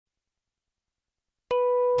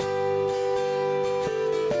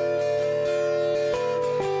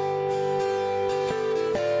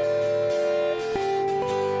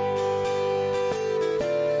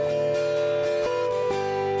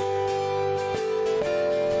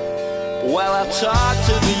Well, I talk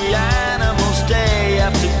to the animals day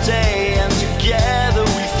after day, and together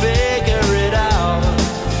we figure it out.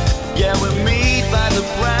 Yeah, we meet by the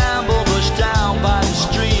bramble bush down by the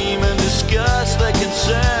stream and discuss the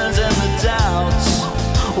concerns and the doubts.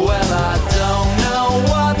 Well, I don't know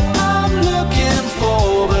what I'm looking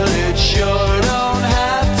for, but it sure don't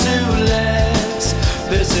have two legs.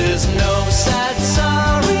 This is no sad,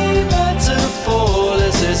 sorry metaphor.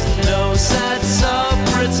 This is no sad,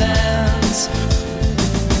 soft pretense.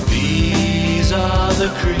 These are the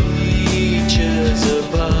creatures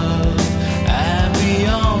above and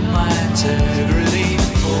beyond my integrity,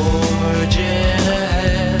 forging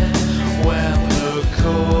ahead when the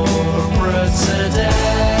corporates are dead.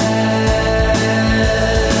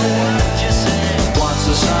 Once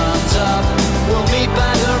the sun's up, we'll meet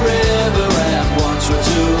by the river, and once we're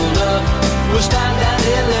tooled up, we'll stand and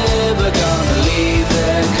deliver. Gonna leave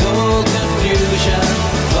their cold confusion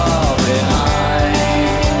far behind.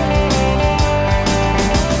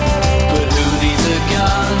 But who needs a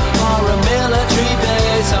gun or a military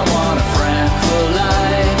base? I want a friend for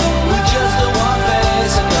life with just the one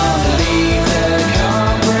face. I'm gonna leave their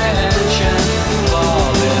comprehension far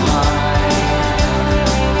behind.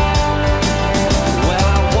 Well,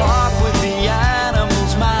 I walk with the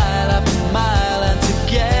animals mile after mile, and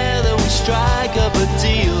together we strike up a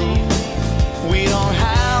deal. We don't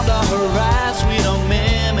hound or harass, we don't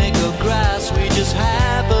mimic or grass, we just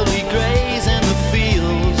happily graze in the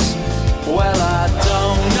fields. Well, I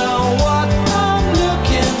don't know what I'm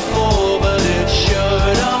looking for, but it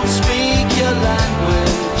sure don't speak your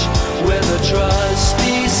language. With a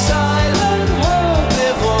trusty silent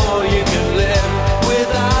herbivore, you can live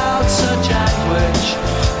without such anguish.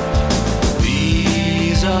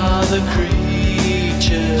 These are the creatures